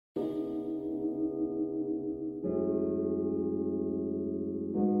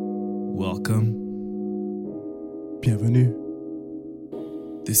Welcome. Bienvenue.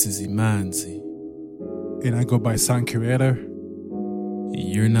 This is Imanzi. And I go by Sound Curator.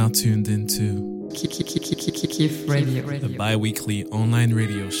 You're now tuned into Kif Radio, the bi-weekly online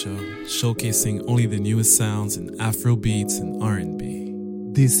radio show showcasing only the newest sounds in Afro beats and R&B.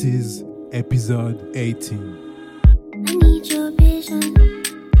 This is episode 18. I need your vision,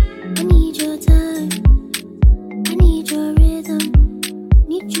 I need your time, I need your rhythm,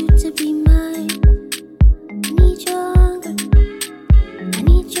 need you to be mine. I need your hunger, I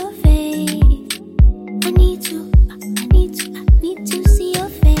need your faith, I need to see your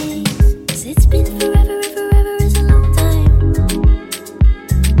face. 'Cause it's been forever is a long time.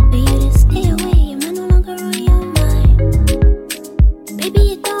 For you to stay away, am I no longer on your mind? Baby,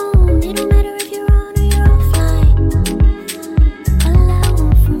 it don't matter if you're on or you're offline. All I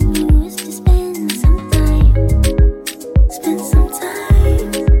want from you is to spend some time. Spend some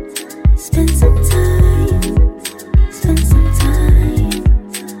time. Spend some time. Spend some time.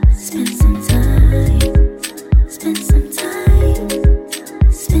 Spend some time. Spend some time.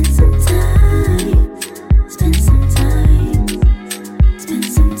 Spend some time. Spend some time. Spend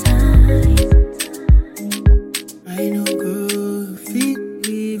some time. I no go fit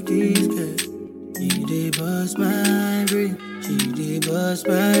leave this girl. She dey bust my brain. She dey bust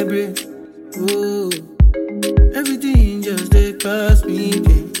my brain. Oh, everything just dey pass me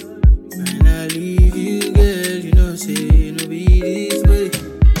pain. When I leave you, girl, you know say no be this way.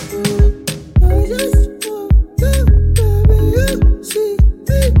 Oh, I just want you, baby. You see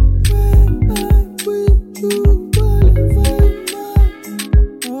me when I'm with you. Qualify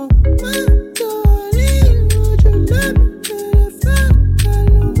oh, my darling, would you let me get a fat? I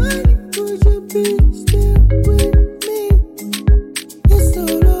know money, would you be still with me? It's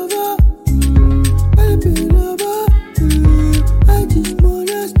all over, I've been over, I just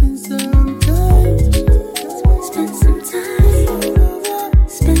wanna spend some time. Spend some time.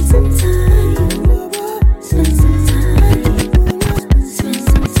 Spend some time. Spend some time.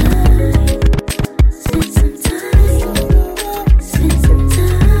 Spend some time. Spend some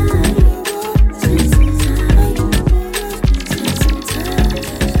time. Spend some time. Spend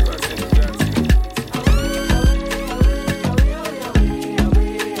some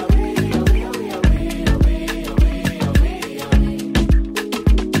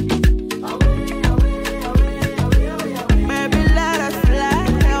Maybe let us fly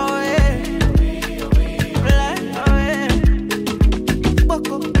away. Fly away.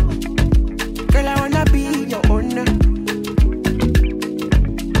 Boko. Girl, I wanna be your owner.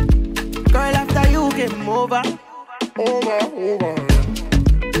 Girl, after you came over.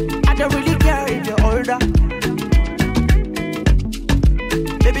 I don't really care if you're older.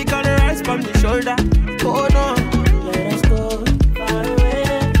 Baby, can you rise from the shoulder? Oh no. Let us go far away,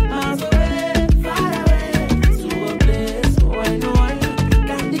 miles away, far away, to a place where no one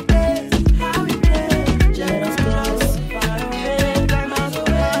can dictate how we play. Let us go far away, miles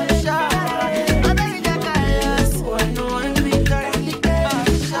away, shower. Oh baby, that guy where no one can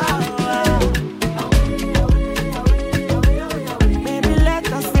dictate, shower. Baby, let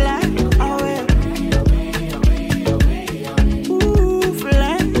us fly away. Ooh,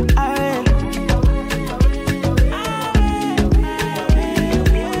 fly away.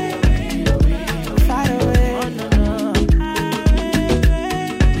 Far away.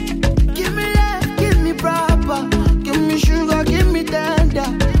 Give me love, give me proper. Give me sugar, give me tender.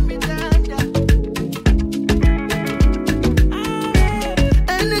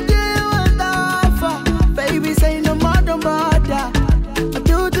 Anything you want to offer. Baby, say no more, don't bother. I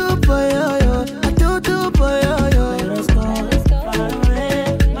do for you, I do for you. Let us go far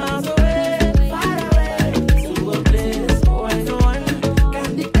away, miles away, far away, to a place where no one can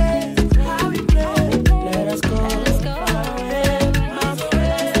dictate how we play. Let us go far away, miles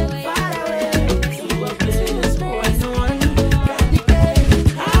away, far away, to a place where no one can dictate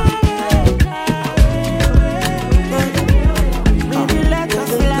how we play. Baby, let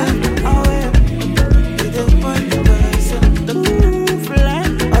us fly away. Ooh, fly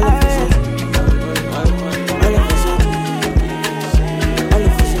away.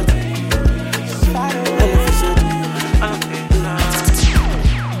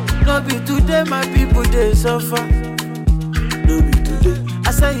 No be today, my people they suffer. No be today.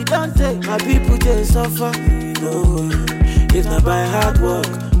 I say you don't take my people they suffer. No, if not by hard work,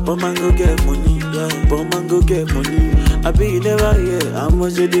 but man go get money. Yeah, but man go get money. I be you never hear how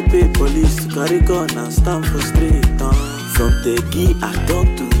much they pay police to carry gun and stand for street. From Tegi I talk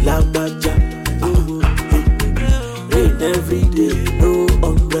to Lagbaja. Rain every day, no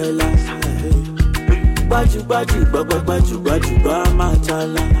umbrellas. Baju, baju, baju, baju, baju,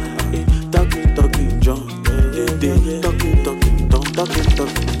 machala. talking, John. They talking,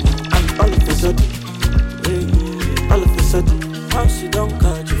 and all of a sudden, how she don't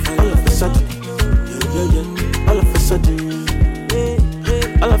catch you fire. All of a sudden, all of a sudden,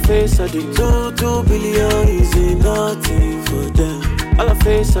 2 billion is nothing for them. All of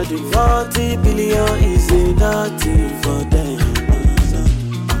a sudden, 40 billion is nothing for them.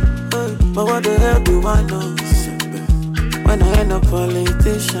 But what the hell do I know? When I end a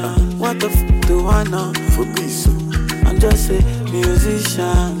politician, what the f do I know? For peace, I'm just a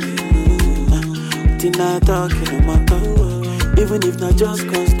musician. Till I talking in my tongue. Even if not just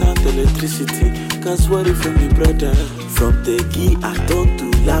constant electricity. Cause what if for me brother? From Tegi I talk to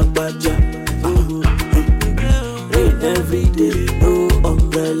Lagbaja. Rain every day, no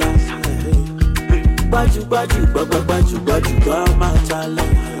umbrella. Baju, machala.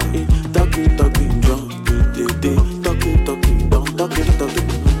 Talking, drum. They talking, talking.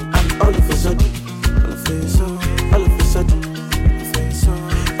 And all of a sudden, all of a sudden,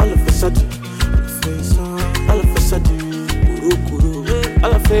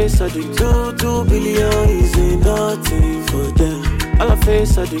 all of a sudden, 2 billion is nothing for them. All of a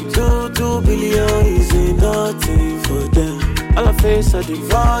sudden, 2 billion is nothing for them. All of a sudden,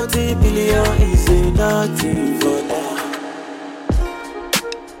 40 billion is nothing for them.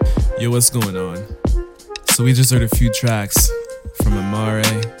 Yo, what's going on? So we just heard a few tracks from Amare,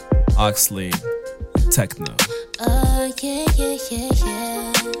 Oxlade, and Techno.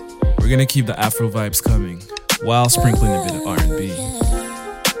 Yeah. We're gonna keep the Afro vibes coming while sprinkling a bit of R&B.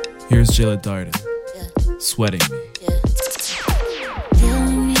 Here's Jayla Darden, Sweating Me. Deal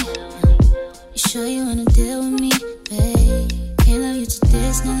with me. You sure you wanna deal with me, babe? Can't love you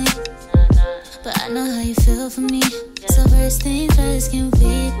traditionally, but I know how you feel for me. So first things first, can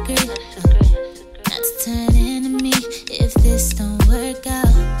we agree not to turn into me if this don't work out?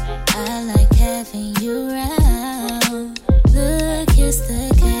 I like having you around. Look, here's the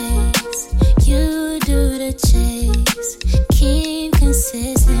case. You do the chase. Keep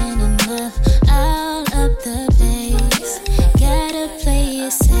consistent enough. I'll up the pace. Gotta play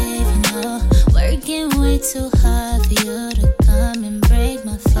it safe, you know. Working way too hard for you to come and break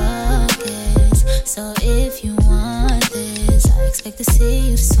my focus. So if you want this, I expect to see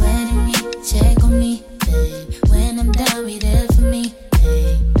you sweating me. Check on me, babe. When I'm down, be there for me,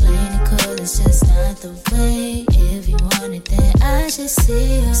 babe. Playing it cool, it's just not the way. If you want it, then I should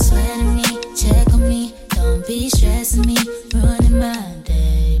see you sweating me. Check on me, don't be stressing me, ruining my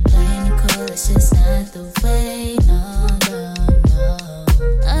day. Playing it cool, it's just not the way. No.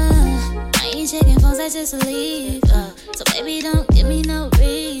 I ain't checking phones, I just leave. So baby, don't give me no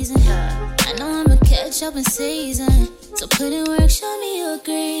reason. I know I'ma catch up in season. So put in work, show me you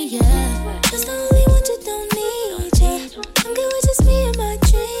agree, yeah. Just the only one you don't need, yeah. I'm good with just me and my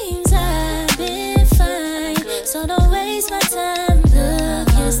dreams. I've been fine, so don't waste my time. Look,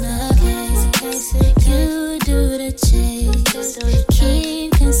 here's the case. You do the chase.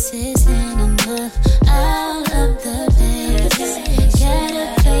 Keep consistent enough. I'll up the pace.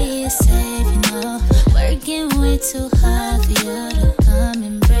 Gotta play it safe, you know. Working way too hard for you to come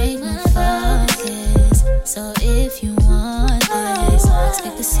and break my focus. So if you want this, I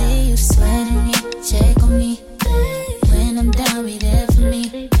expect to see you sweating me. Check on me, when I'm down, be there for me.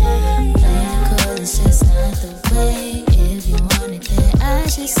 Playing it cool, it's just not the way. If you want it, then I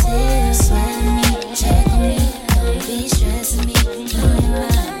should see you sweating me. Check on me, don't be stressing me. Doing it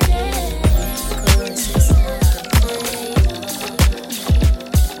right. Playing it cool, it's just not the way.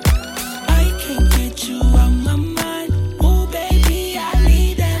 I can't get you out my mind. Oh baby, I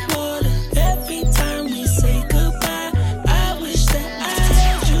need that water. Every time we say goodbye, I wish that I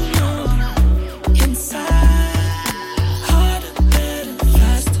had you know. Inside, harder, better,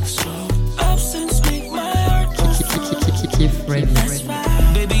 faster, slow. Absence make my heart go slow. Keep ready. That's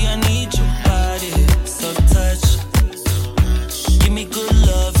right. Baby, I need your body, soft touch. Give me good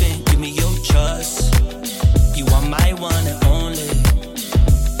loving, give me your trust. You are my one and only,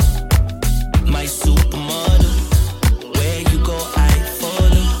 my supermodel. Where you go, I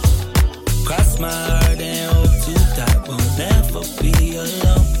follow. Cross my heart and hope to die. We'll never be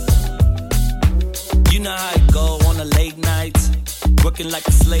alone. You know how I go on a late night, working like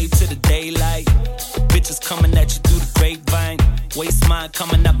a slave to the daylight. Bitches coming at you through the grapevine. Waste mine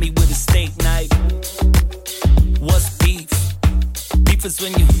coming at me with a steak knife. What's beef? Beef is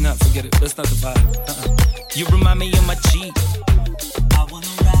when you... Nah, forget it. That's not the vibe. You remind me of my Jeep. I wanna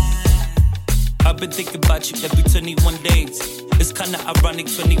ride. I've been thinking about you every 21 days. It's kinda ironic,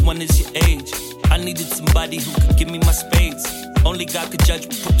 21 is your age. I needed somebody who could give me my spades. Only God could judge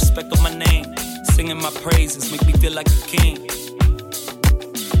me, put respect on my name. Singing my praises make me feel like a king.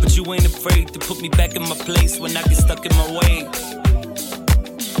 But But you ain't afraid to put me back in my place when I get stuck in my way.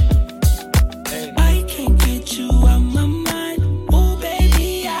 Hey. I can't get you out my mind. Oh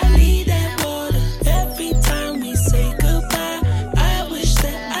baby, I need that water. Every time we say goodbye, I wish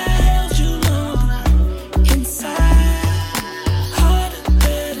that I held you longer. Inside, harder,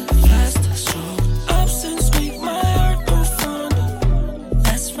 better, faster, stronger. Absence make my heart go fonder.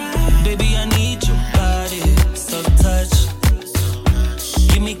 That's right. Baby, I need your body, so touch.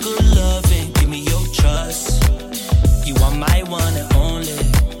 Give me good loving, give me your trust. You are my one and only,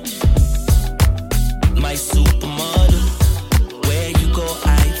 my supermodel. Where you go,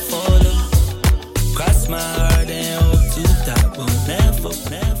 I follow. Cross my heart and hope to die. Will never.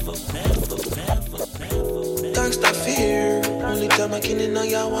 Gangsta fear. Only time I can know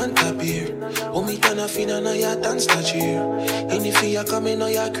ya want a beer. Oh, me gonna feel no ya dance that cheer. And if you come in, no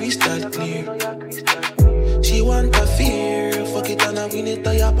ya crystal clear. She want a fear. Fuck it and I win it,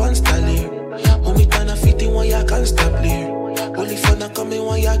 no ya pants clear. Oh, me gonna fit in one ya can't stop clear. Only fun I come in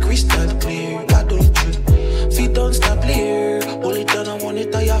one ya crystal clear. Why don't you? Feet don't stop clear. Only time I want it,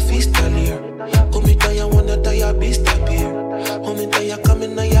 no ya fist clear. Oh, me gonna wanna tie ya beast up here. Oh, me gonna come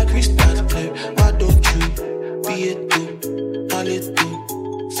in, no ya crystal clear. Why don't you? Be it too, all it too,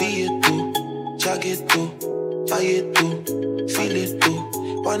 feel it too, jag it too, buy it too, feel it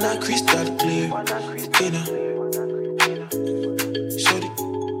too. Wanna crystal clear, dinner. Shorty,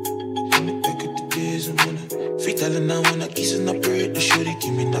 in the back of the days I'm wanna free telling I wanna kiss and I bread. The shorty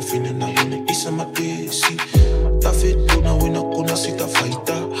give me nothing and I wanna eat some of this. See, that fit do now we not gonna sit a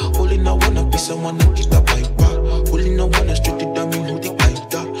fighter. Only now wanna be someone that get a piper. Only now wanna straight it down me hold it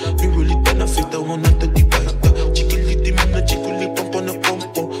tighter. Me really benefit I wanna to the biter. Chickily me no chickily pump on the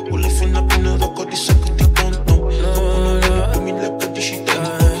pump. Only fin up in the rock or the socket the tonton. Do me like a dish it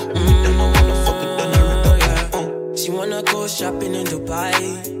down. Then I wanna fuck it down and She wanna go shopping in Dubai.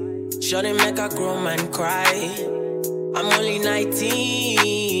 Shawty make a grown man cry. I'm only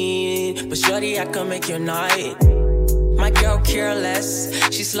 19, but shawty I can make your night. My girl careless,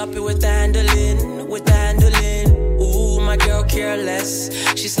 she sloppy with the handling, Ooh, my girl careless,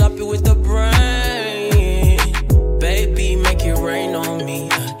 she sloppy with the brain. Baby, make it rain on me.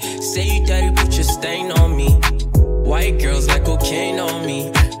 Say you dirty, put your stain on me. White girls like cocaine on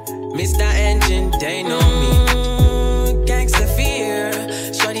me. Mr. Engine, they know me. Gangsta fear,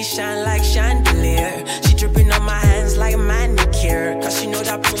 shorty shine like chandelier. She dripping on my hands like manicure. Cause she know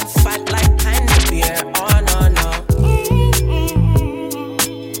that boom fat like candy beer. Oh no, no.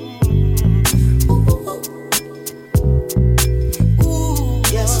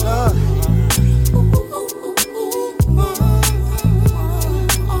 yes, sir.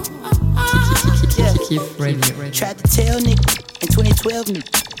 Keith Radio. Tried to tell nigga in 2012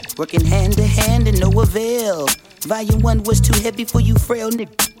 nigga, working hand to hand and no avail. Volume 1 was too heavy for you frail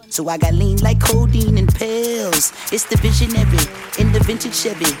nigga, so I got lean like codeine and pills. It's the visionary in the vintage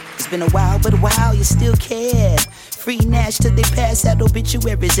Chevy. It's been a while, but wow, you still care. Free Nash till they pass out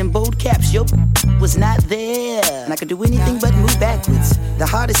obituaries in bold caps. Yo, was not there. And I could do anything but move backwards. The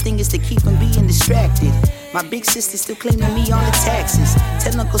hardest thing is to keep from being distracted. My big sister still claiming me on the taxes.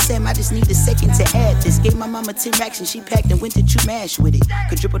 Tell Uncle Sam I just need a second to add this. Gave my mama 10 racks and she packed and went to Chumash with it.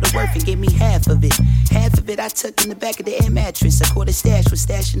 Could triple the worth and gave me half of it. Half of it I tucked in the back of the air mattress. A quarter stash was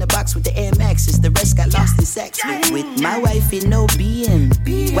stashed in the box with the Air Maxes. The rest got lost in sacks with my wife in no BM.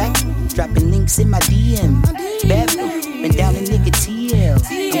 Whack, dropping links in my DM. Bad been down in nigga TL.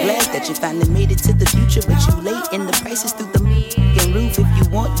 I'm glad that you finally made it to the future, but you late and the prices through the roof. If you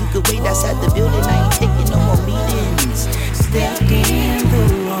want, you could wait outside the building. I ain't taking no more meetings. Stepped in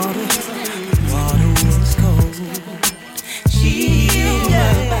the water was cold. She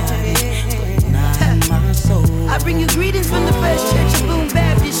my body, but not my soul. I bring you greetings from the First Church of Boone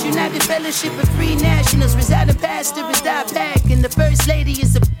Baptist, United Fellowship of Free Nationals. Residing pastor is Di Pack, and the First Lady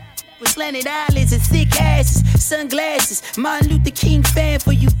is a with slanted eyelids and thick asses, sunglasses. Martin Luther King fan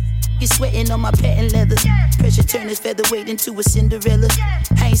for you. You're sweating on my patent leather. Pressure turn this featherweight into a Cinderella.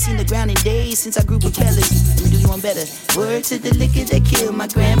 I ain't seen the ground in days since I grew propellers. Let me do you one better. Word to the liquor that killed my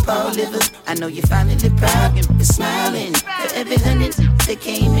grandpa liver. I know you're finally proud and smiling. For every 100 that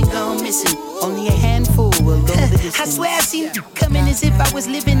came and gone missing, only a handful will go the distance. I swear I seen you coming as if I was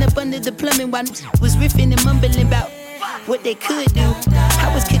living up under the plumbing while was riffing and mumbling about what they could do.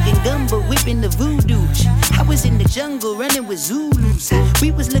 I was kicking gumbo, whipping the voodoo. I was in the jungle running with Zulus.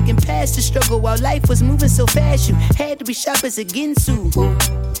 We was looking past the struggle while life was moving so fast. You had to be sharp as a Ginsu.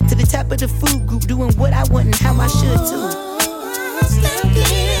 To the top of the food group, doing what I want and how I should too. Stepped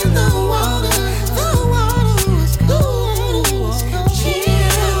in the water was cool.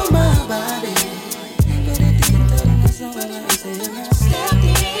 Chill my body. Stepped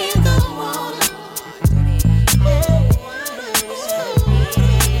in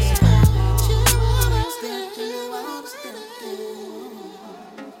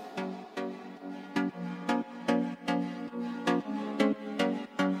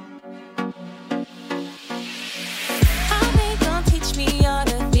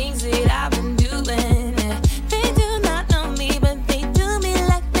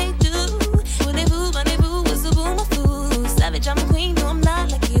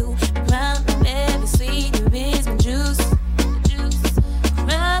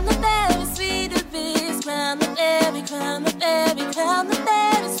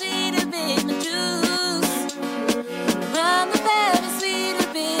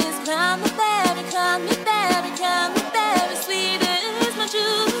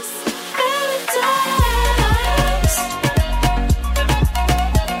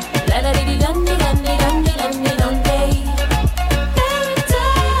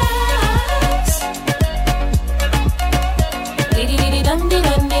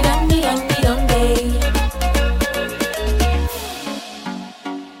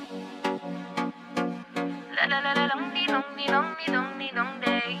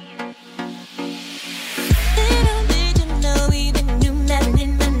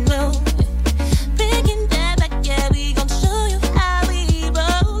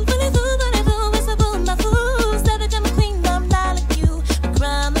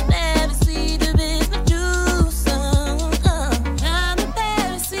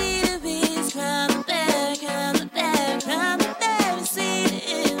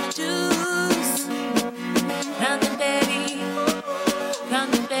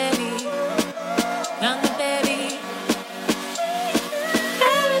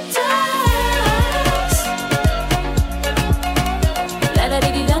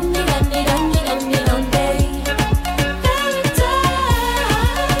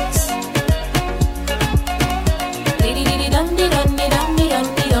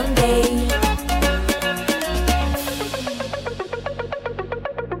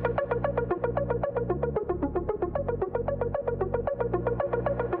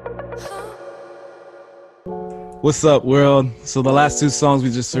What's up, world? So the last two songs we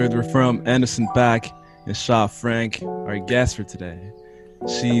just heard were from Anderson .Paak and Shaw Frank, our guest for today.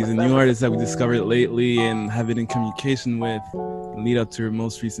 She's a new artist that we discovered lately and have been in communication with and lead up to her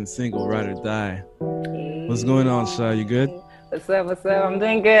most recent single, Ride or Die. What's going on, Shaw? You good? What's up? What's up? I'm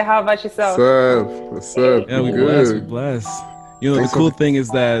doing good. How about yourself? What's up? Yeah, we good. We blessed. You know, the cool thing is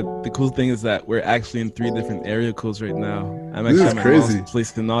that we're actually in 3 different area codes right now. I'm actually at my mom's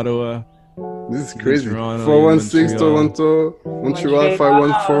place in Ottawa. This is crazy. Toronto, 416 Toronto, Montreal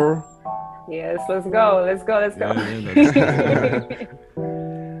 514. Yes, let's go. Yeah,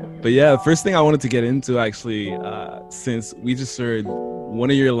 but yeah, the first thing I wanted to get into actually, since we just heard one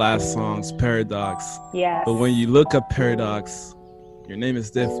of your last songs, Paradox. Yes. But when you look up Paradox, your name is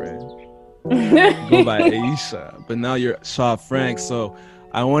different. You go by Aisha, but now you're Shaw Frank. So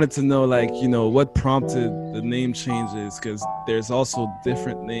I wanted to know, like, you know, what prompted the name changes, because there's also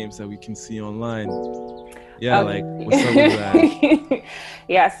different names that we can see online. Yeah, like, what's up with that?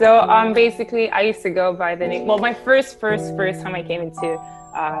 Yeah, so basically I used to go by the name. Well, my first time I came into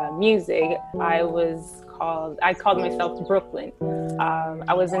music, I called myself Brooklyn.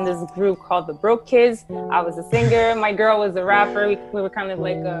 I was in this group called the Broke Kids. I was a singer. My girl was a rapper. We were kind of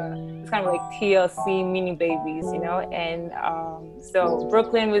like TLC mini babies, you know. And so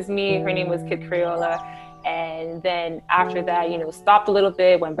Brooklyn was me. Her name was Kid Crayola. And then after that, you know, stopped a little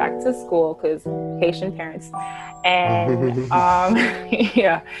bit, went back to school because Haitian parents. And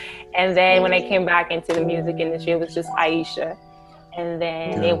yeah. And then when I came back into the music industry, it was just Aisha. And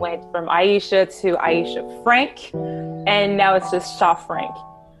then it went from Aisha to Aisha Frank, and now it's just Shaw Frank.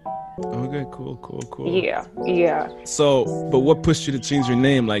 Okay, cool. Yeah. So, but what pushed you to change your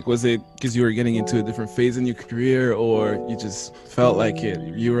name? Like, was it because you were getting into a different phase in your career, or you just felt like it?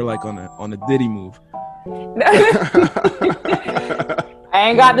 You were like on a Diddy move. I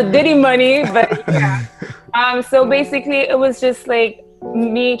ain't got the Diddy money, but yeah. So basically, it was just like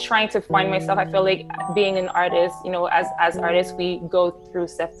me trying to find myself. I feel like being an artist, you know, as artists, we go through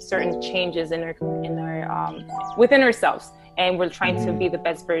certain changes in our within ourselves, and we're trying to be the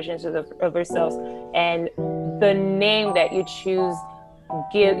best versions of ourselves. And the name that you choose,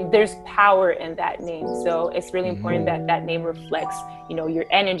 there's power in that name. So it's really important that name reflects, you know, your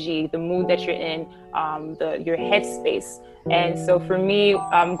energy, the mood that you're in, your headspace. And so for me,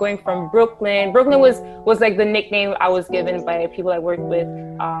 going from Brooklyn was like the nickname I was given by people I worked with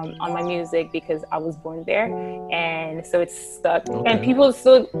on my music, because I was born there, and so it's stuck. Okay. And people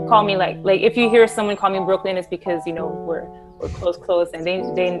still call me like if you hear someone call me Brooklyn, it's because, you know, we're close, and they've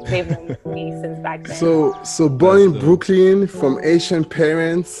known me since back then. So born in Brooklyn from Asian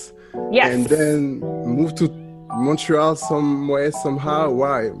parents, yes, and then moved to Montreal somehow.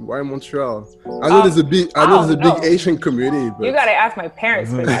 Why Montreal? I know there's a big Asian community. But you gotta ask my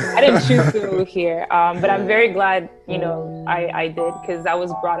parents for that. I didn't choose to move here, but I'm very glad, you know, I did, because I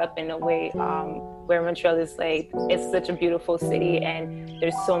was brought up in a way where Montreal is like, it's such a beautiful city, and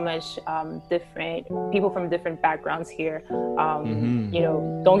there's so much different people from different backgrounds here. You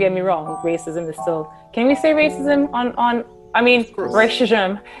know, don't get me wrong, racism is still. Can we say racism on? I mean,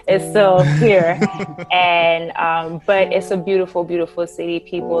 racism is still here, and but it's a beautiful, beautiful city.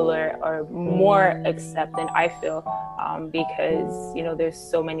 People are more accepting, I feel, because, you know, there's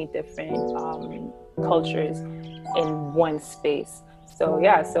so many different cultures in one space. So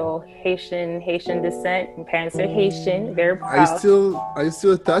yeah, so Haitian descent. My parents are Haitian, very proud. Are you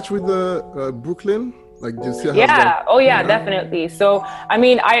still attached with Brooklyn? Like, do you still have that? Oh yeah, definitely. So I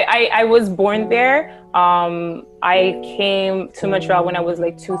mean, I was born there. I came to Montreal when I was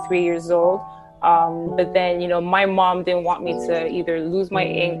like 2-3 years old. But then, you know, my mom didn't want me to either lose my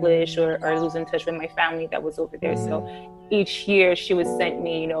English or lose in touch with my family that was over there. So each year she would send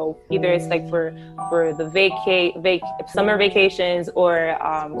me, you know, either it's like for the summer vacations or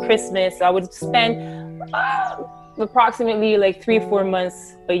Christmas. So I would spend approximately like 3-4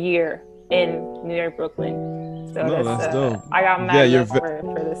 months a year in New York, Brooklyn. So that's dope. I got mad love for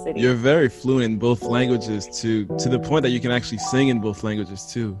the city. You're very fluent in both languages to the point that you can actually sing in both languages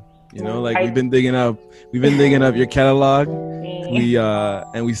too. You know, like we've been digging up your catalog. We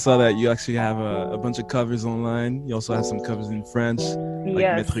saw that you actually have a bunch of covers online. You also have some covers in French, like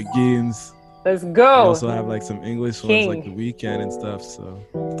Maître Gims. Let's go. You also have like some English ones, like The Weeknd and stuff. So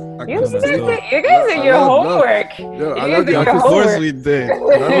you guys did your homework. Of course we did.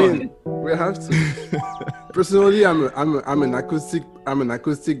 I mean, we have to. Personally, I'm an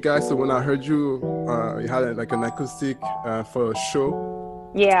acoustic guy. So when I heard you had an acoustic for a show.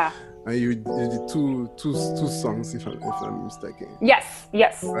 Yeah. And you did two songs, if I'm mistaken. Yes.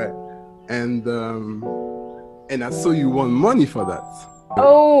 Right. And I saw you won money for that.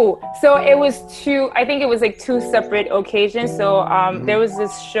 Oh, so it was I think it was like two separate occasions. So there was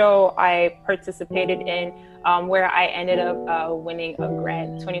this show I participated in where I ended up winning a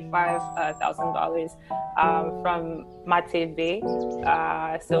grant, $25,000 from Mateve.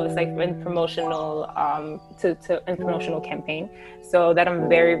 So it's like in promotional in promotional campaign. So that I'm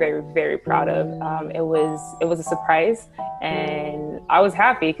very, very, very proud of. It was a surprise, and I was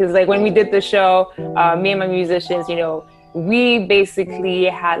happy because like when we did the show, me and my musicians, you know, we basically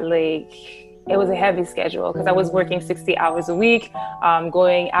had like, it was a heavy schedule because I was working 60 hours a week,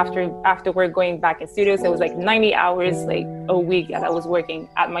 going after work, going back in studio. So it was like 90 hours like a week that I was working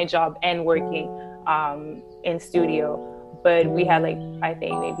at my job and working in studio. But we had like, I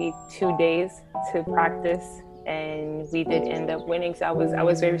think maybe 2 days to practice, and we did end up winning. So I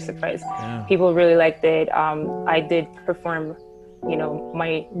was very surprised. Yeah. People really liked it. I did perform, you know,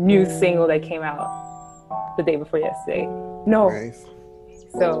 my new single that came out the day before yesterday. No. Nice.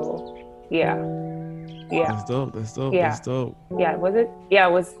 So yeah. That's dope. Yeah. That's dope. Yeah, was it? Yeah,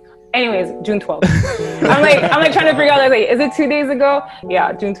 it was. Anyways, June 12th. I'm like trying to figure out, like, is it 2 days ago?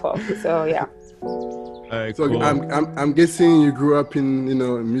 Yeah, June 12th. So yeah. All right, so cool. I'm guessing you grew up in, you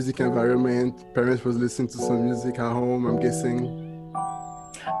know, a music environment. Parents was listening to some music at home, I'm guessing.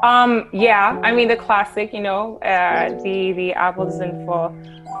 Yeah, I mean the classic, you know, the apple doesn't fall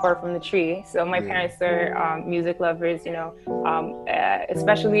far from the tree. So my parents are music lovers, you know,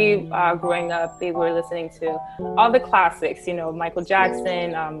 especially growing up, they were listening to all the classics, you know, Michael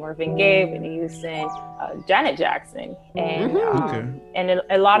Jackson, Marvin Gaye, Whitney Houston, Janet Jackson, and and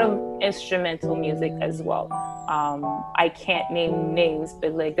a lot of instrumental music as well. I can't name names,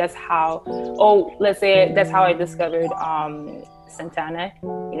 but like that's how I discovered Santana.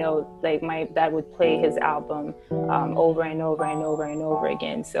 You know, like my dad would play his album over and over and over and over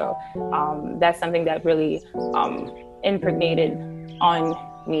again. So that's something that really impregnated on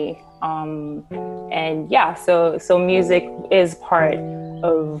me. And yeah, so music is part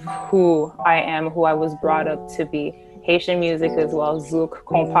of who I am, who I was brought up to be. Haitian music as well, zouk,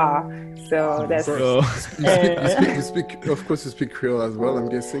 compas. So that's. You speak, of course, you speak Creole as well, I'm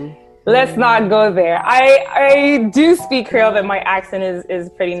guessing. Let's not go there. I do speak Creole, but my accent is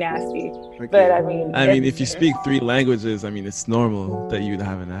pretty nasty. Okay. But I mean, if you speak 3 languages, I mean, it's normal that you'd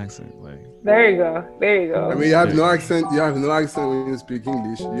have an accent. Like, there you go. I mean, you have no accent. You have no accent when you speak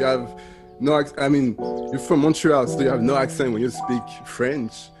English. You have no. I mean, you're from Montreal, so you have no accent when you speak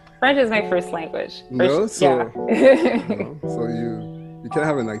French. French is my first language. No, so you can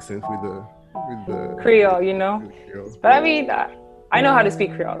have an accent with the Creole, you know. Creole. But I mean. I know how to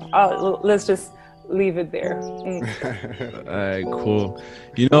speak Creole. Let's just leave it there. All right, cool.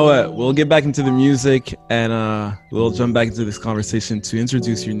 You know what? We'll get back into the music, and we'll jump back into this conversation to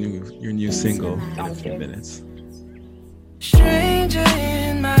introduce your new single in a few minutes. Stranger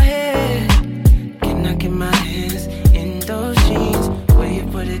in my head, can I get my hands in those jeans? Where you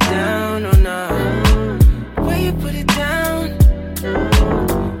put it down or not? Where you put it down?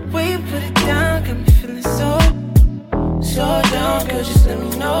 Where you put it down? Got me feeling so down, girl, just let me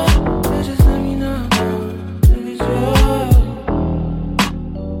know. Girl, just let me know.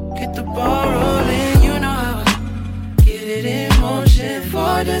 Get the ball rolling, you know how I get it in motion.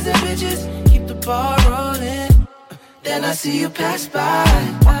 4 dozen bitches, keep the ball rolling. Then I see you pass by.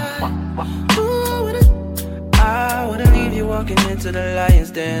 I wanna leave you walking into the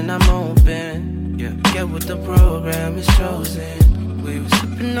lions, then I'm open. Yeah, get with the program, it's chosen. We were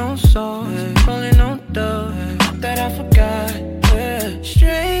sipping on sauce, rolling on dough. That I forgot, yeah.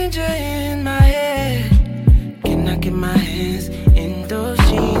 Stranger in my head, can I get my hands in those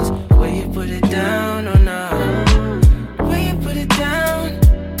jeans? Where you put it down or not? Where you put it down?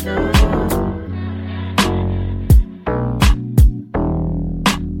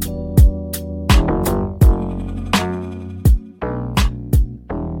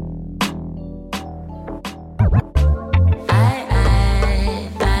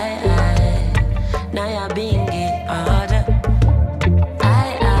 Now you're being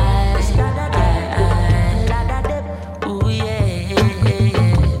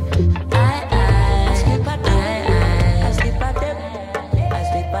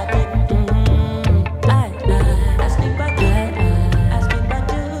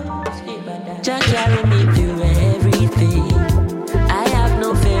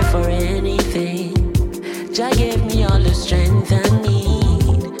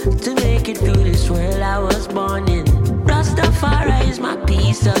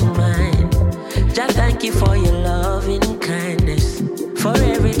peace of mind. Just thank you for your love and kindness, for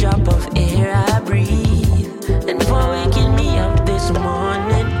every drop of air I breathe, and for waking me up this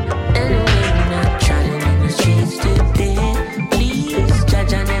morning. And when I'm trotting in the streets today, please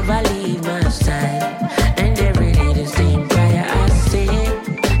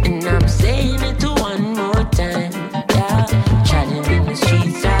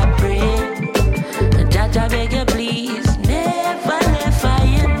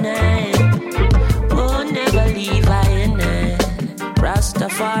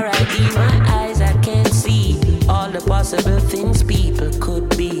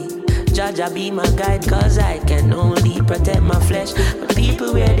Jaja be my guide, cause I can only protect my flesh. But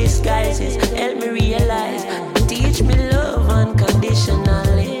people wear disguises, help me realize. Teach me love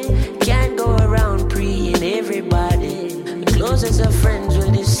unconditionally. Can't go around preying everybody. The closest of friends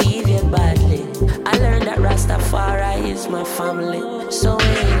will deceive you badly. I learned that Rastafari is my family. So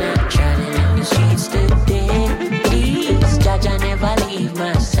when I'm traveling on the streets today, please, Jaja never leave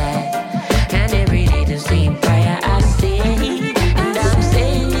my side. And every day the same prayer I say, and I'm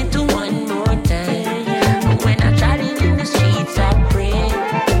saying it to one more time. When I'm traveling in the streets I pray,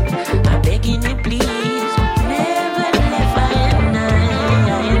 I'm begging you please, never leave I and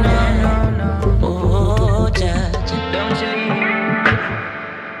I. Oh, Jaja, don't you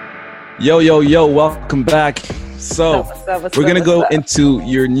leave. Yo, welcome back. So we're gonna go into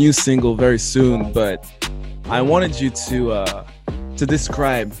your new single very soon, but I wanted you to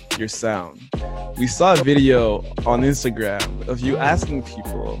describe your sound. We saw a video on Instagram of you asking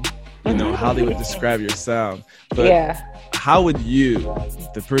people, you know, how they would describe your sound. But how would you,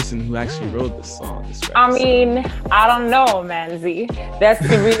 the person who actually wrote this song, describe I mean, I don't know, Manzi. That's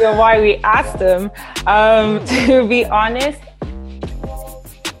the reason why we asked them.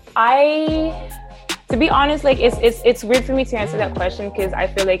 To be honest, like it's weird for me to answer that question because I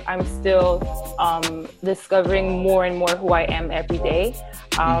feel like I'm still discovering more and more who I am every day.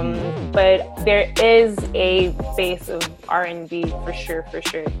 But there is a base of R&B for sure.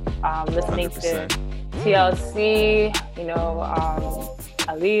 Listening 100%. To TLC, you know,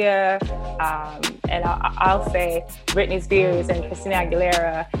 Aaliyah, and I'll say Britney Spears and Christina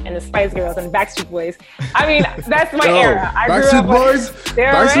Aguilera and the Spice Girls and the Backstreet Boys. I mean, that's my era. I grew up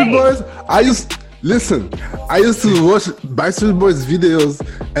Backstreet Boys. I used to watch Backstreet Boys videos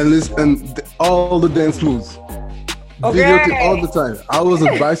and listen all the dance moves. Video clip all the time. I was a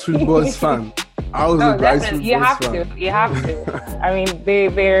Backstreet Boys fan. Definitely. You have to. I mean,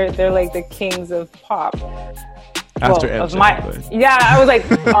 they're like the kings of pop. After MJ. I was like,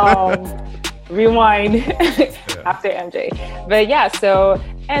 rewind after MJ. But yeah, so,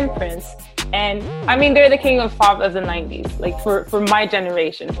 and Prince. And I mean, they're the king of pop of the 90s, like for my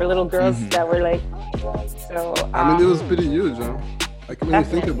generation, for little girls that were like, so. I mean, it was pretty huge, huh? Like when you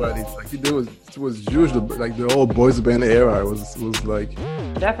think about it, like it was huge. Like the whole boys band era was like.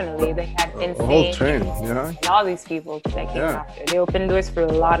 Definitely, they had a whole trend, yeah. And all these people that came after. They opened doors for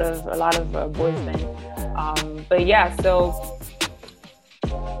a lot of boys band. But yeah, so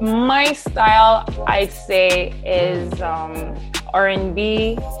my style, I'd say, is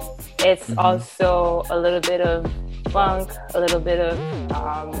R&B. It's also a little bit of funk, a little bit of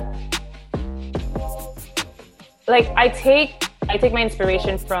like I take my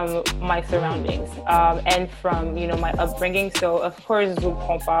inspiration from my surroundings and from, you know, my upbringing. So of course, Zouk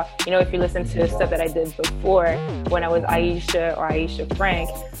Compa, you know, if you listen to the stuff that I did before when I was Aisha or Aisha Frank,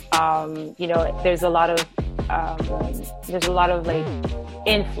 you know, there's a lot of like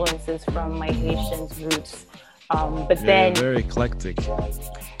influences from my Haitian roots. But then very eclectic.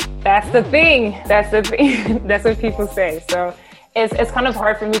 That's the thing. That's what people say. So it's kind of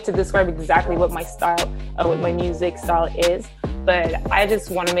hard for me to describe exactly what my style, what my music style is. But I just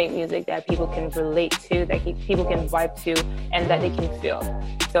want to make music that people can relate to, that people can vibe to, and that they can feel.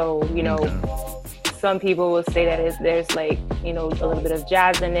 So, you know, some people will say that there's like, you know, a little bit of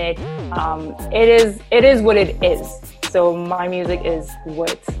jazz in it. It is what it is. So my music is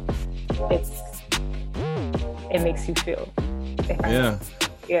what it makes you feel.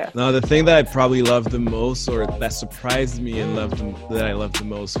 Yeah. Now, the thing that I probably loved the most, or that surprised me and that I loved the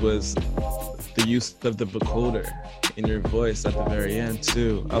most, was the use of the vocoder in your voice at the very end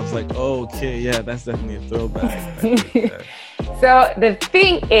too. I was like, oh, okay, yeah, that's definitely a throwback. So the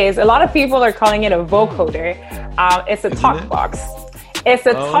thing is, a lot of people are calling it a vocoder. It's a talk box. It's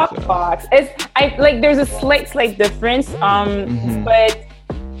a talk box. There's a slight difference. But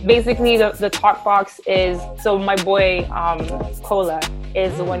basically the talk box is, so my boy Cola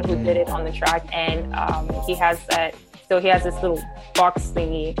is the one who did it on the track, and he has this little box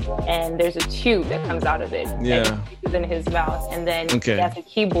thingy, and there's a tube that comes out of it. Yeah. It's in his mouth, and then he has a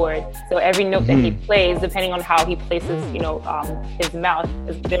keyboard. So every note that he plays, depending on how he places, you know, his mouth,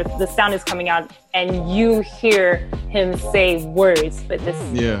 the sound is coming out, and you hear him say words. But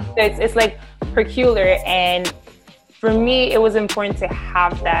it's like peculiar, and for me, it was important to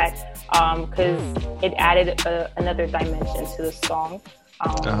have that because it added another dimension to the song.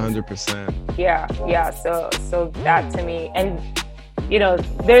 100%. Yeah. So that to me, and you know,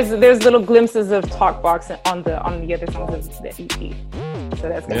 there's little glimpses of Talkbox on the other songs of the EP. So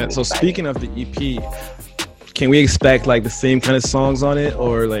that's So speaking of the EP, can we expect like the same kind of songs on it,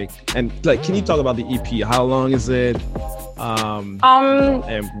 or can you talk about the EP? How long is it?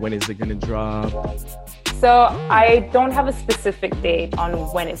 And when is it gonna drop? So I don't have a specific date on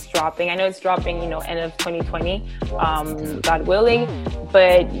when it's dropping. I know it's dropping, end of 2020, God willing,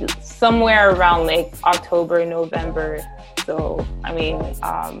 but somewhere around like October, November. So,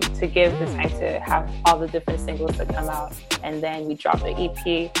 to give the time to have all the different singles that come out, and then we drop the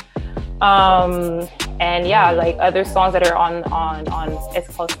EP. And yeah, like other songs that are on it's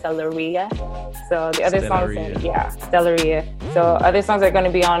called Stellaria. So the other songs, Stellaria. So other songs are going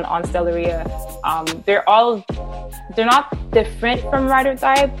to be on Stellaria. They're not different from Ride or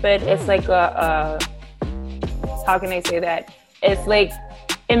Die, but it's like how can I say that? It's like,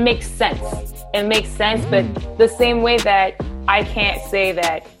 it makes sense. It makes sense, but the same way that I can't say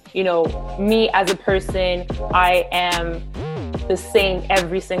that, me as a person, I am the same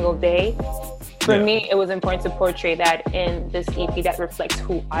every single day. For me, it was important to portray that in this EP that reflects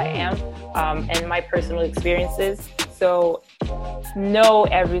who I am and my personal experiences. So, no,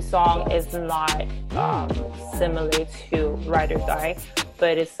 every song is not similar to Ride or Die,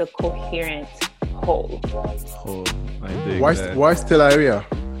 but it's a coherent whole. I dig that. Why Stellaria?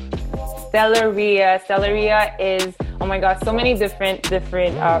 Stellaria is, oh my God, so many different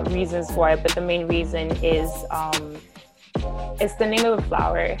reasons why, but the main reason is it's the name of a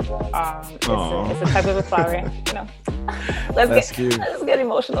flower. It's a type of a flower. Let's get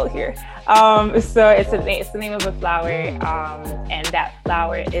emotional here. So it's the name of a flower, and that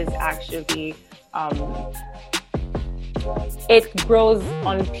flower is actually it grows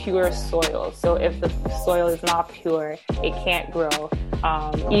on pure soil. So if the soil is not pure, it can't grow.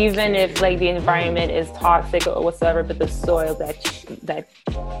 Even if like the environment is toxic or whatsoever, but the soil that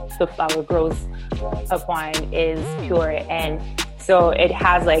the flower grows upon is pure. And so it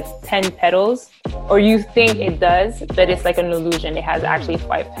has like 10 petals, or you think it does, but it's like an illusion. It has actually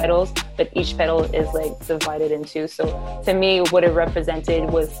 5 petals, but each petal is like divided in 2. So to me, what it represented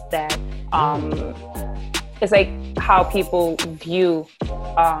was that it's like how people view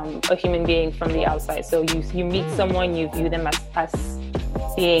a human being from the outside. So you meet someone, you view them as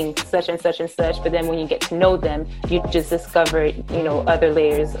being such and such and such, but then when you get to know them, you just discover, other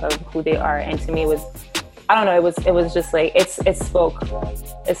layers of who they are. And to me, it was just like it spoke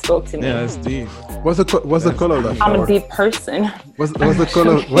to me. Yeah, that's deep. What's the color of that flower? I'm a deep person. What's the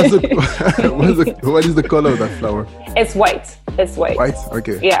color? What is the color of that flower? It's white. It's white. White?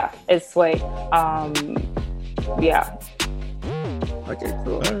 Okay. Yeah, it's white. Yeah. Okay,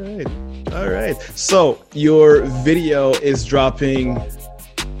 cool. All right. So your video is dropping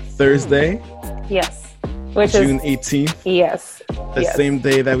Thursday? Yes. Which June is 18th? Yes. The same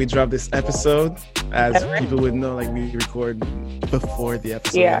day that we drop this episode, as people would know, like we record before the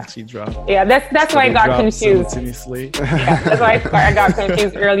episode actually dropped. Yeah, that's why I got confused. Simultaneously. Yeah, that's why I got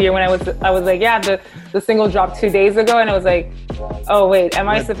confused earlier when I was like, the single dropped 2 days ago, and I was like, oh wait, am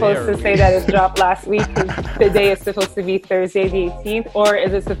I supposed to say that it dropped last week? The day is supposed to be Thursday the 18th, or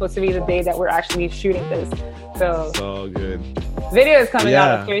is it supposed to be the day that we're actually shooting this? So it's all good. Video is coming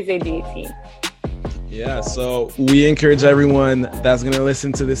out on Thursday the 18th. Yeah, so we encourage everyone that's going to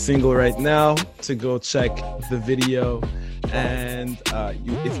listen to this single right now to go check the video. And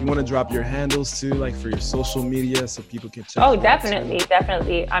if you want to drop your handles too, like for your social media, so people can check. Oh, definitely.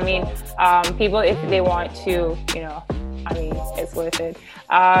 I mean, people, if they want to, it's worth it.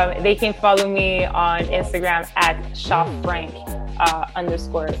 They can follow me on Instagram at ShahFrank _.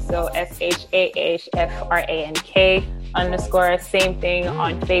 So SHAHFRANK _. Same thing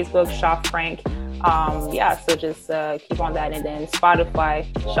on Facebook, ShahFrank. So just keep on that, and then Spotify,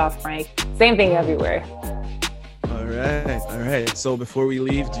 ShahFrank. Same thing everywhere. All right. So before we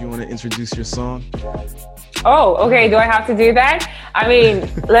leave, do you want to introduce your song? Oh, okay. Do I have to do that? I mean,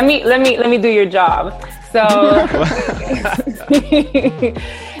 let me do your job. So,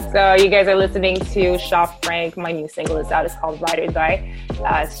 so you guys are listening to ShahFrank. My new single is out. It's called Ride or Die.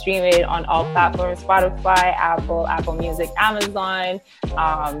 Stream it on all platforms: Spotify, Apple Music, Amazon,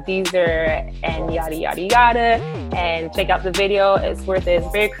 Deezer, and yada yada yada. And check out the video. It's worth it. It's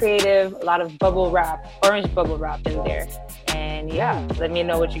very creative. A lot of bubble wrap, orange bubble wrap in there. And let me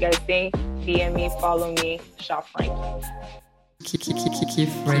know what you guys think. DM me, follow me, ShahFrank.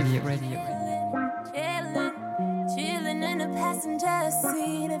 Kiff Radio. Chillin' in the passenger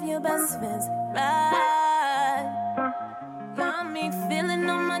seat of your best friend's ride. Got me feeling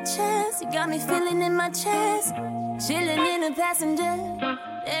on my chest. You got me feeling in my chest. Chillin' in the passenger.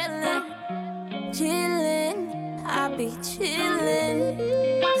 Chillin'. I be chillin'.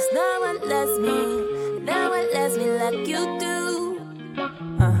 It's no one loves me like you do.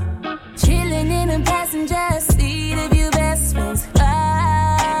 Chillin' in the passenger seat of your best friend's ride.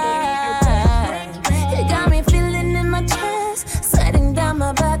 You got me feeling in my chest.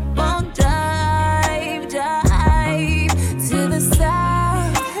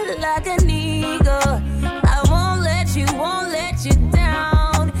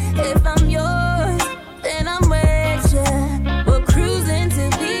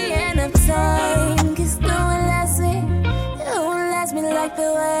 like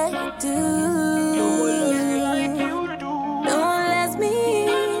the way you do. No one lets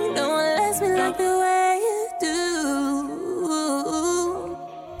me like the way you do.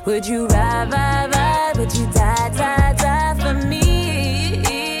 Would you ride, ride, ride? Would you die, die, die for me?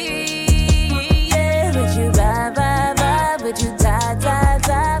 Yeah, would you ride, ride, ride? Would you die, die,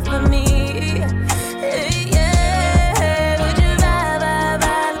 die for me?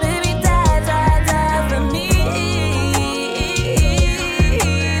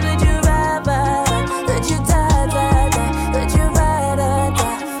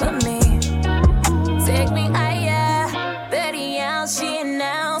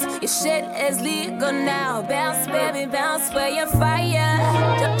 Now bounce, baby, bounce for your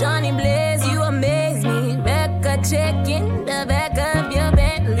fire. Johnny Blaze, you amaze me. Record check in the back of your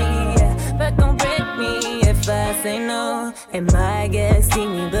Bentley. But don't break me if I say no. It might get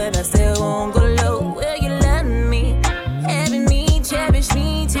steamy, but I still won't go low. Will you love me? Having me, cherish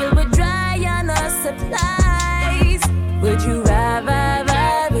me till we're dry on our supplies. Would you ride, ride,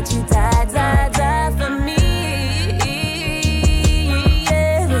 ride? Would you die, die, die for me?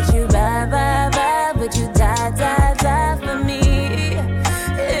 Yeah, would you ride, ride, ride? Would you die, die, die for me?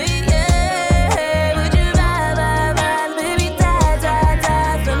 Yeah, would you ride, ride, ride? Baby, die, die,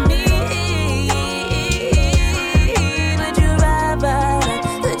 die for me? Would you ride, ride?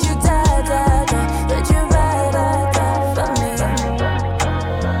 Would you die, die, die? Would you ride, ride, die for me?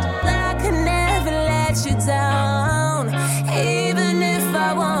 I could never let you down, even if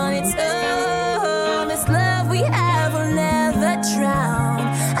I wanted to. This love we have will never drown.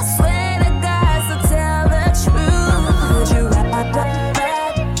 I swear.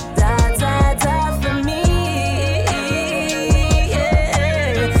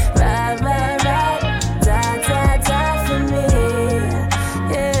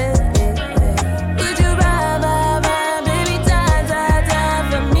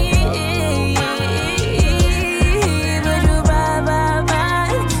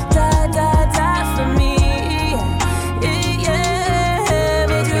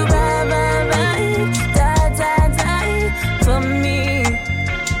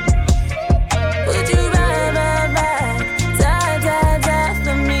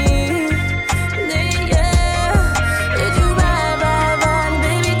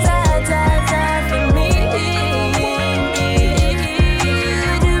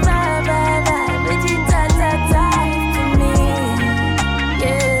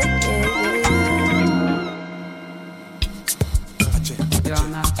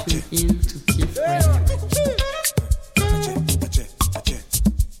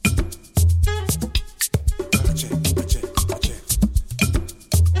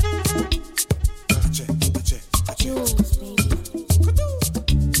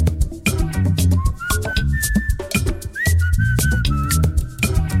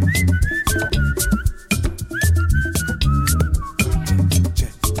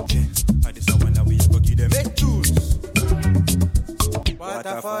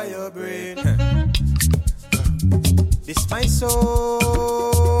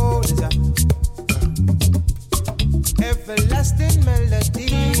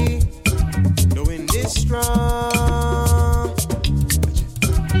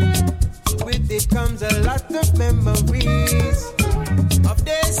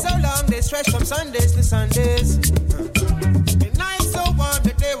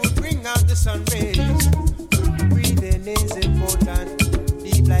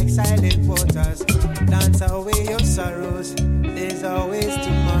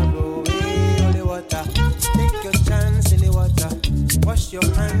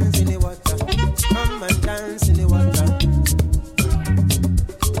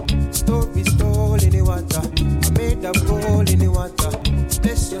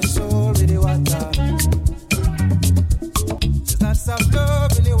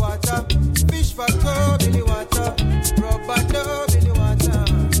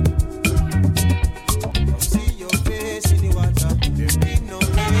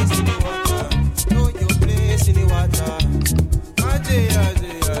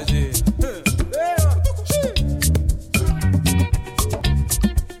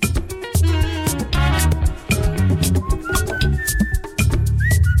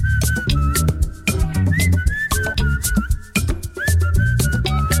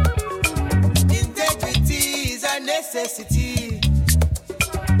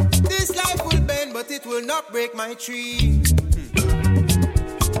 Break my tree,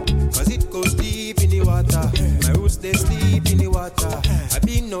 'cause it goes deep in the water. My roots they sleep in the water. I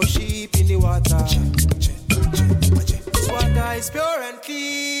be no sheep in the water. This water is pure and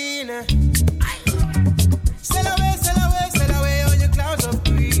clean. Sail away, sail away, sail away on your clouds.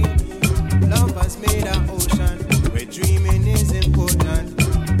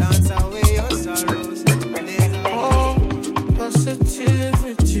 sit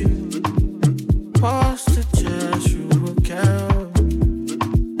with you. Past the chance you will count.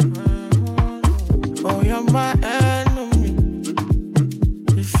 Oh, you're my enemy.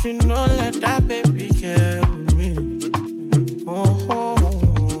 If you know, let that baby care with me. Oh,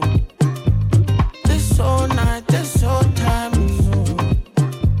 this whole night, this whole time,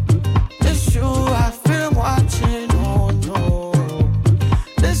 it's you I've been watching. Oh no,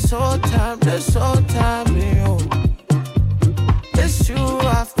 this whole time, yo. It's you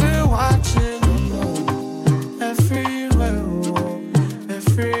I've been watching. Everywhere,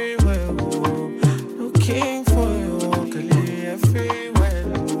 everywhere, looking for you, Kali. Everywhere,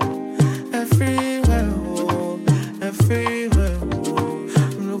 everywhere, everywhere,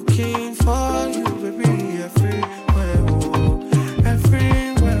 looking for you, baby. Everywhere,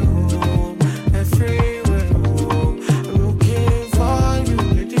 everywhere, everywhere, looking for you,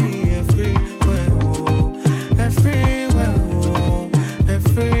 lady. Everywhere, everywhere,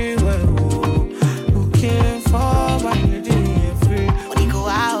 everywhere, looking for my lady. Everywhere. When you go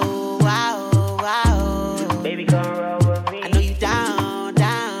out, Baby, come roll with me. I know you down.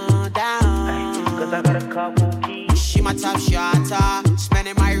 Cause I got a couple keys. She my top shotter,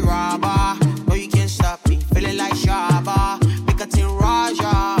 spending my rubber. No, you can't stop me, feeling like Shabba. Make a tin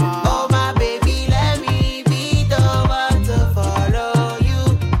Raja. Oh my baby, let me be the one to follow you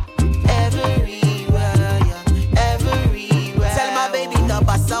everywhere, yeah, everywhere. Tell my baby to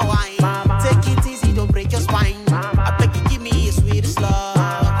bust a wine. Take it easy, don't break your spine. I beg you, give me your sweetest love.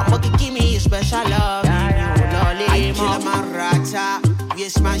 I beg you, give me your special love. I kill a man rata,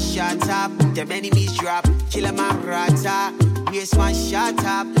 waste my shot up. Them enemies drop, kill a man rata, waste my shot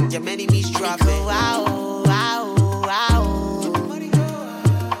up. Them enemies drop. Wow.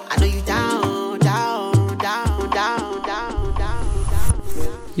 I know you down.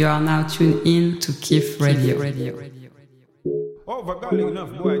 You are now tuned in to Kif Radio. Over golly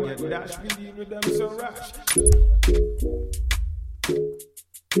enough boy get dash with them so rash.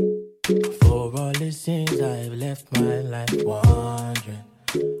 For all the things I've left my life wondering,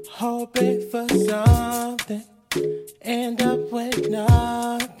 hoping for something, end up with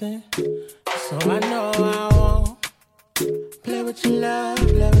nothing. So I know I won't play with your love,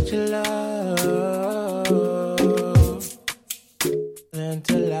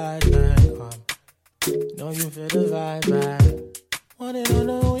 until I come. Know you feel the vibe. Want it on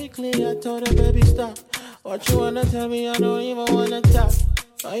the weekly, I told her baby stop. What you wanna tell me, I don't even wanna talk.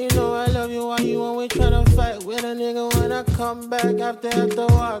 Oh, you know I love you, why you always tryna fight with a nigga when I come back after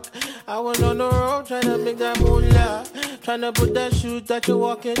walk? I was on the road tryna make that moolah, tryna put that shoes that you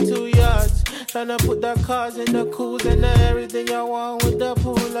walk in 2 yards, tryna put the cars in the cools and the everything I want with the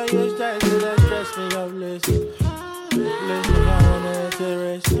pool. I use that to that stress me up, listen, I wanna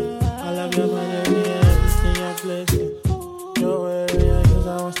interest. I love your money, everything you're blessing. Your area, cause I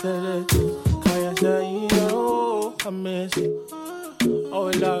want to listen. Cause you say, oh, I miss you. Oh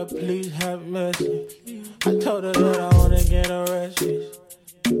Lord, please have mercy. I told her that I wanna get arrested.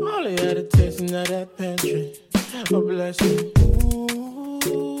 Only had a taste in that pantry. Oh bless you. Ooh,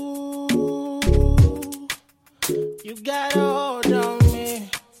 you gotta hold on me,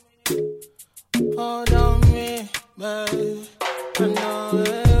 babe. I know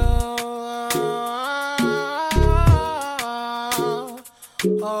it.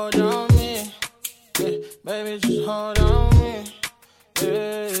 Hold on me, yeah, baby, just hold on me.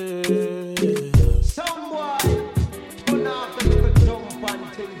 Some boy, put off the little jump and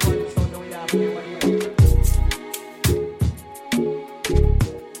think on so now you have anybody.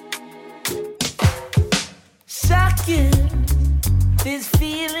 Shocking, this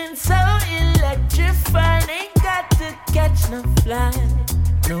feeling so electrifying. Ain't got to catch no fly.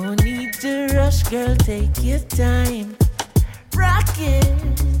 No need to rush, girl, take your time.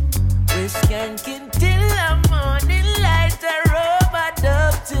 Rockin', we skanking till the morning light. I robe a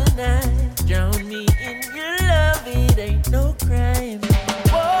dub tonight. Drown me in your love, it ain't no crime.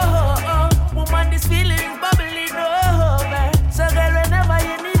 Whoa, woman, this feeling is bubbling over. So girl, whenever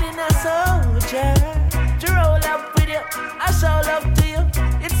you're needing a soldier to roll up with you, I show love to you.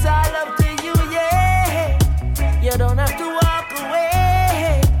 It's all up to you, yeah. You don't have to walk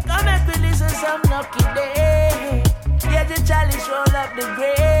away. Come and listen some lucky day. Get the chalice, roll up the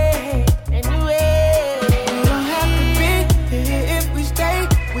grave. Anyway, we don't have to be here if we stay.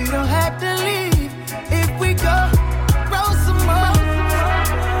 We don't have to leave if we go. Roll some more.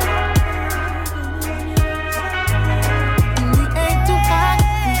 We ain't too high,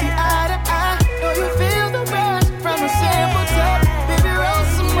 we see eye to eye. Know you feel the rush from a sample touch. Baby, roll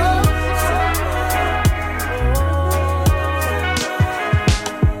some more.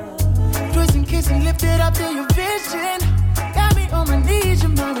 Twist and kiss and lift it up to your vision. Got me on my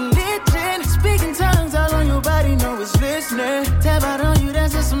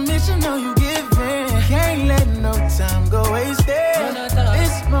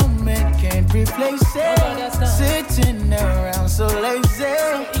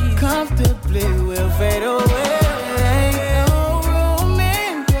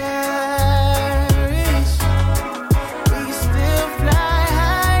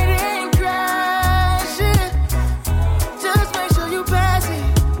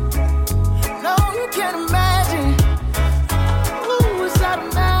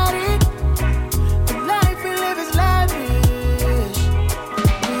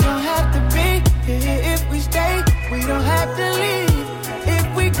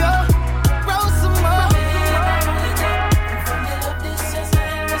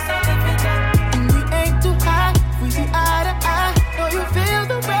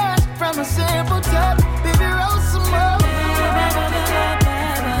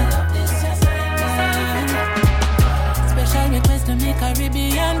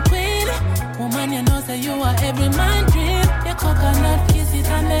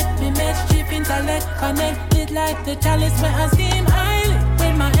select, connected like the chalice where I steam highly.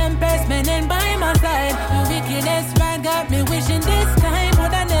 With my empress men and by my side. The wickedest ride got me wishing this time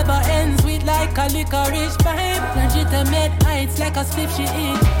would I never end sweet like a licorice pipe. Legitimate heights like a spliff she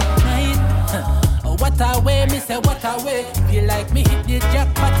eat. Oh, what a way, me say what a way. Feel like me hit the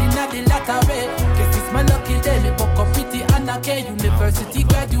jackpot in the lottery. Guess it's my lucky day, me book up pretty Anna K. University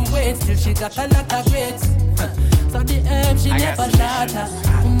graduate, still she got a lot of grades. So the herb she never shatter.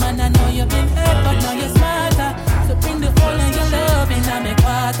 Woman, I know you've been hurt, but now you're smarter. So bring the whole and your love in my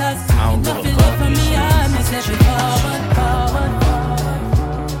quarters. Enough you love from me, I'm every forward.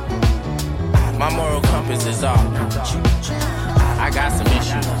 My moral compass is off. I got some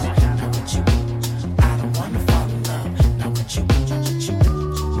issues.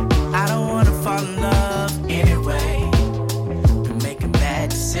 I don't wanna fall in love anyway. Been making bad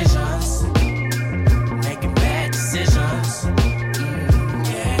decisions.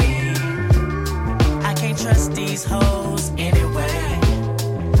 I can't trust these hoes anyway.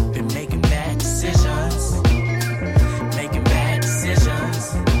 Been making bad decisions.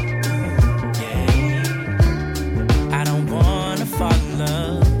 I don't wanna fall in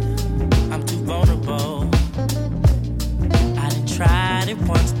love. I'm too vulnerable. I done tried it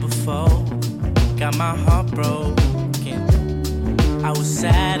once before. Got my heart broken. I was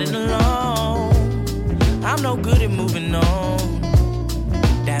sad and alone. I'm no good at moving on.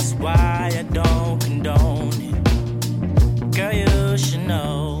 That's why I don't condone it. Girl, you should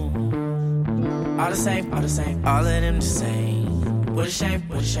know. All the same, all of them the same. What a shame,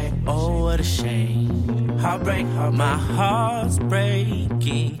 oh what a shame. Heartbreak, my heart's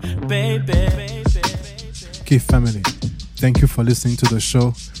breaking, baby. Okay, family, thank you for listening to the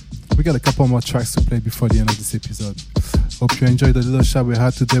show. We got a couple more tracks to play before the end of this episode. Hope you enjoyed the little chat we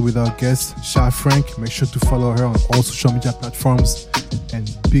had today with our guest, Sha Frank. Make sure to follow her on all social media platforms. And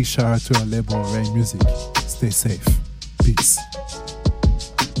big shout out to our label, Rain Music. Stay safe. Peace.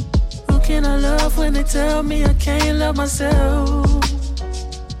 Who can I love when they tell me I can't love myself?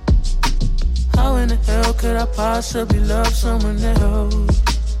 How in the hell could I possibly love someone else?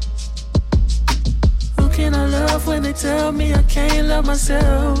 Who can I love when they tell me I can't love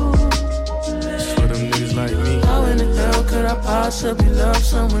myself? For them niggas like me. How in the hell could I possibly love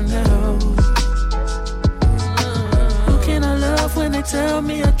someone else? Who can I love when they tell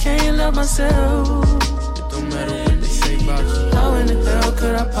me I can't love myself? It don't matter what they say about you. How in the hell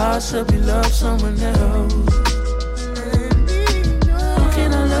could I possibly love someone else? Who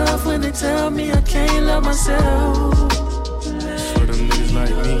can I love when they tell me I can't love myself? For them niggas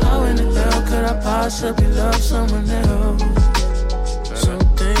like me. How in the hell could I possibly love someone else? Some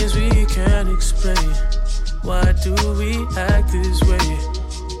things we can't explain. Why do we act this way?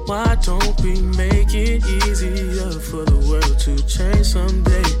 Why don't we make it easier for the world to change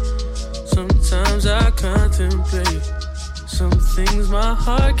someday? Sometimes I contemplate some things my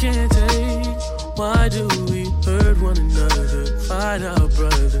heart can't take. Why do we hurt one another, fight our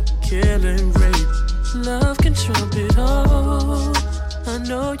brother, kill and rape? Love can trump it all. I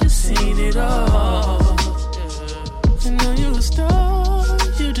know you've seen it all. I know you're a star.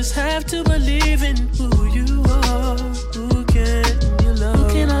 You just have to believe in who you are. Who can you love? Who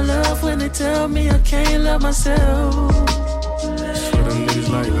can I love when they tell me I can't love myself? For them niggas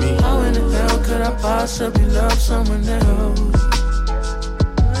like me. How in the hell could I possibly love someone else?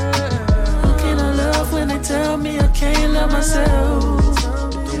 Who can I love when they tell me I can't love myself?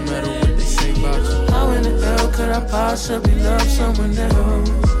 It don't matter what they say about you. How in the hell could I possibly love someone else?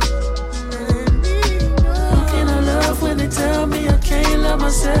 Who can I love when they tell me I can't love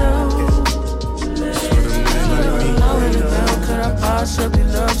myself? How in the hell could I possibly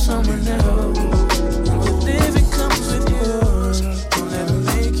love someone else? Living comes with yours. Don't let it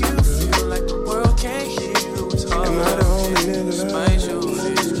make you feel like the world can't hear you. It's hard. Am I the only nigga despite your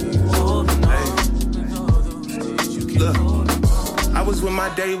fears? Keep holding on. Look, I was with my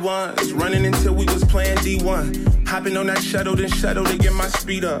day ones, running until we was playing D1. Hopping on that shuttle, then shuttle to get my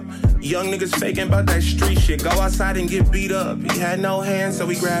speed up. Young niggas faking about that street shit. Go outside and get beat up. He had no hands, so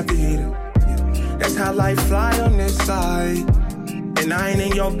he grabbed the heater. That's how life fly on this side. And I ain't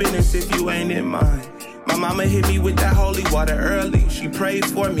in your business if you ain't in mine. My mama hit me with that holy water early. She prayed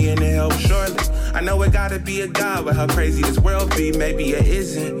for me and it helped surely. I know it gotta be a God with how crazy this world be. Maybe it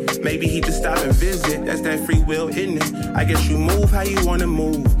isn't. Maybe he just stop and visit. That's that free will, isn't it? I guess you move how you wanna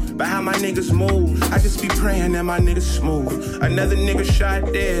move. But how my niggas move, I just be praying that my niggas smooth. Another nigga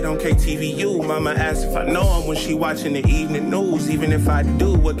shot dead on KTVU. Mama asked if I know him when she watching the evening news. Even if I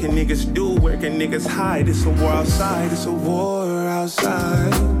do, what can niggas do? Where can niggas hide? It's a war outside, it's a war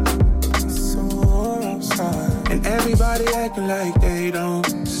outside. And everybody acting like they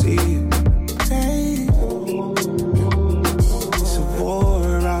don't see it.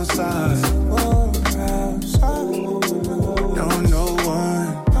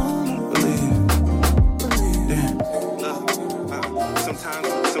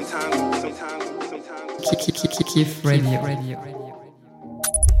 Kiff Radio.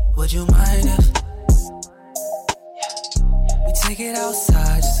 Would you mind if we take it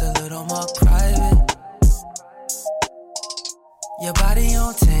outside, just a little more private? Your body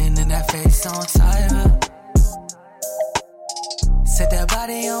on 10 and that face on Tyra. Set that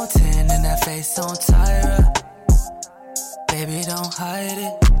body on 10 and that face on Tyra. Baby, don't hide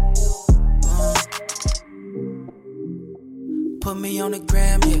it. Put me on the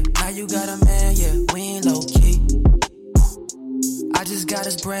gram, yeah. Now you got a man, yeah. We ain't low key. I just got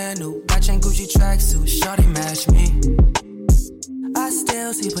his brand new watch and Gucci tracksuit. Shawty match me. I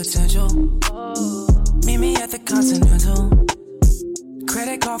still see potential. Meet me at the Continental.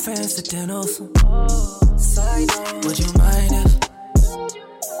 Credit card for incidentals. Would you mind if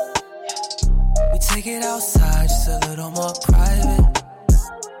we take it outside, just a little more private?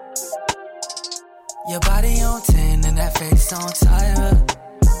 Your body on 10 and that face on Tyra.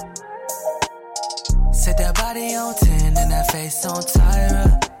 Set that body on 10 and that face on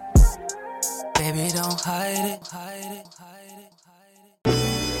Tyra. Baby, don't hide it, hide it, hide it, hide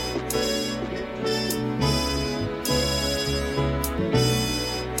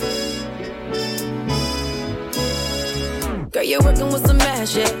it. Girl, you're working with some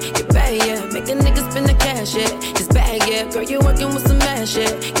ass, yeah. You're bad, yeah. Make a nigga spend the cash, yeah. It's bad, yeah. Girl, you're working with some ass, yeah.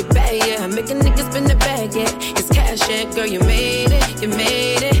 You're bad, yeah. Make a nigga spend the bag, yeah. It's cash, yeah. Girl, you made it, you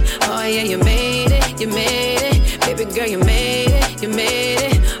made it. Oh, yeah, you made it, you made it. Baby girl, you made it, you made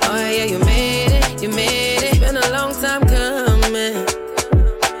it. Oh, yeah, you made it, you made it. Been a long time coming.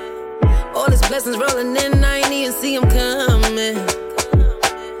 All these blessings rolling in, I ain't even see them coming.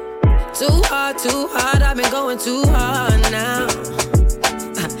 Too hard, I've been going too hard now.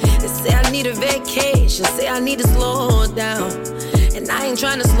 They say I need a vacation, say I need to slow down. And I ain't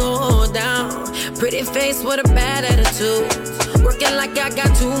trying to slow down. Pretty face with a bad attitude. Working like I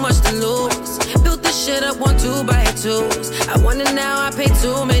got too much to lose. Built this shit up 1, 2 by 2s. I wonder now I pay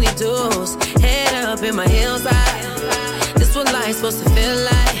too many dues. Head up in my heels high. This what life's supposed to feel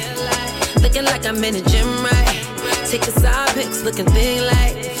like. Looking like I'm in the gym, right? Taking side pics, looking thin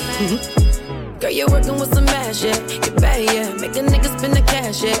like. Girl, you're working with some ass, yeah. You're bad, yeah. Make a nigga spend the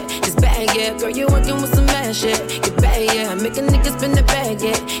cash, yeah. It's bad, yeah. Girl, you're working with some ass, yeah. You're bad, yeah. Make a nigga spend the bag,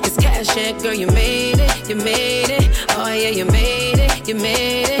 yeah. It's cash, yeah. Girl, you made it, you made it. Oh, yeah, you made it, you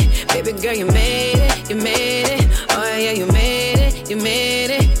made it. Baby girl, you made it, you made it. Oh, yeah, you made it, you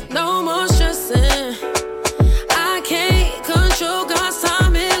made it. No more stressing. I can't control God's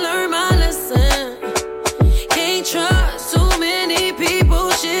time and learn my lesson. Can't trust too many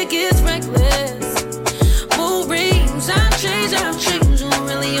people, shit gets reckless. I've changed, who's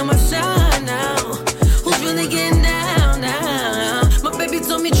really on my side now? Who's really getting down now? My baby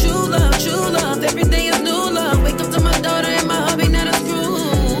told me true love, every day is new love. Wake up to my daughter and my hubby, not a screw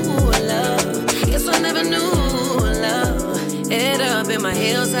love. Guess I never knew love. Head up in my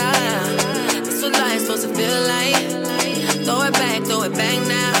heels high. That's what life's supposed to feel like. Throw it back now.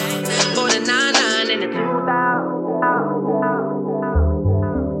 For the 99 and the 2000.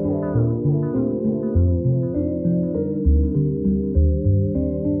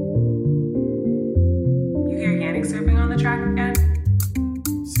 Surfing on the track again.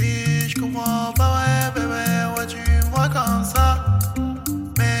 Si je comprends pas, ouais, bébé, ouais, tu me vois comme ça.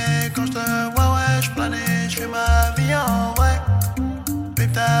 Mais quand je te vois, ouais, je plane et je fais ma vie en vrai. Babe,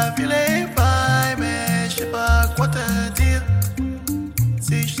 t'as vu les bails, mais je sais pas quoi te dire.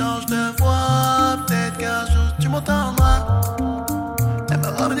 Si je change de voix, peut-être qu'un jour tu m'entendras. Elle me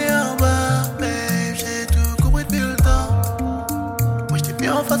revenir en bas, babe, j'ai tout compris depuis le temps. Moi, je t'ai vu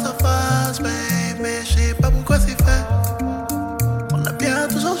en face à face, babe. Mais je sais pas pourquoi c'est fait. On a bien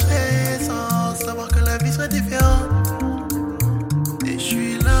tout changé sans savoir que la vie serait différente. Et je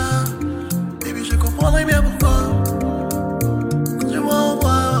suis là, baby, je comprendrai bien pourquoi. Quand je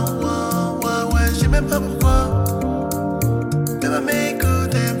m'envoie, ouais, je sais même pas pourquoi. Même à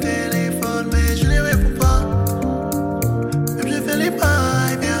m'écoute, elle me téléphone, mais je lui réponds pas. Même je fais les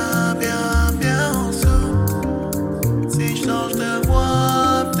bails bien en dessous. Si je change de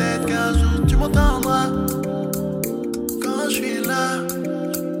voix, peut-être qu'un jour tu m'entendras. Quand je suis là,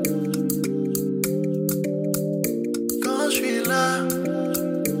 quand je suis là,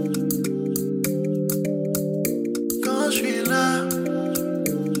 quand je suis là,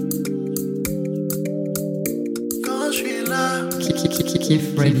 quand je suis là.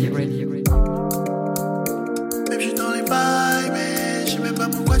 Kiff Radio. Même je suis dans les bails, mais je sais même pas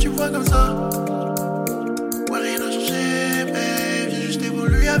pourquoi tu me vois comme ça. Ouais, rien n'a changé, babe, j'ai juste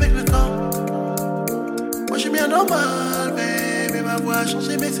évolué avec le temps. Moi je suis bien normal, babe, mais ma voix a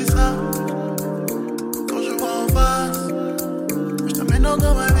changé, mais c'est ça. Quand je vois en face, je t'emmène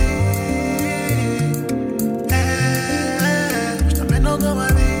dans ma vie. Hey, dans ma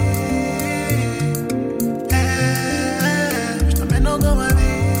vie. Je t'emmène dans ma vie.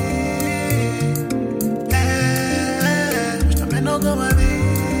 Je t'emmène dans ma vie.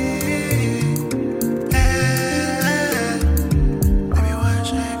 Baby, ouais,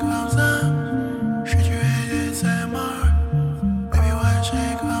 j'ai comme ça. Je suis tué et c'est mort. Baby, ouais,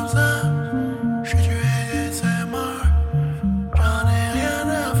 j'ai comme ça. Je suis tué et c'est mort. J'en ai rien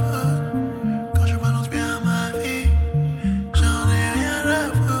à foutre. Quand je balance bien ma vie, j'en ai rien à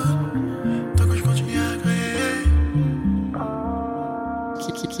foutre. Tant que je continue à créer.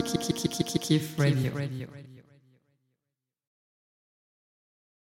 Kiff Radio.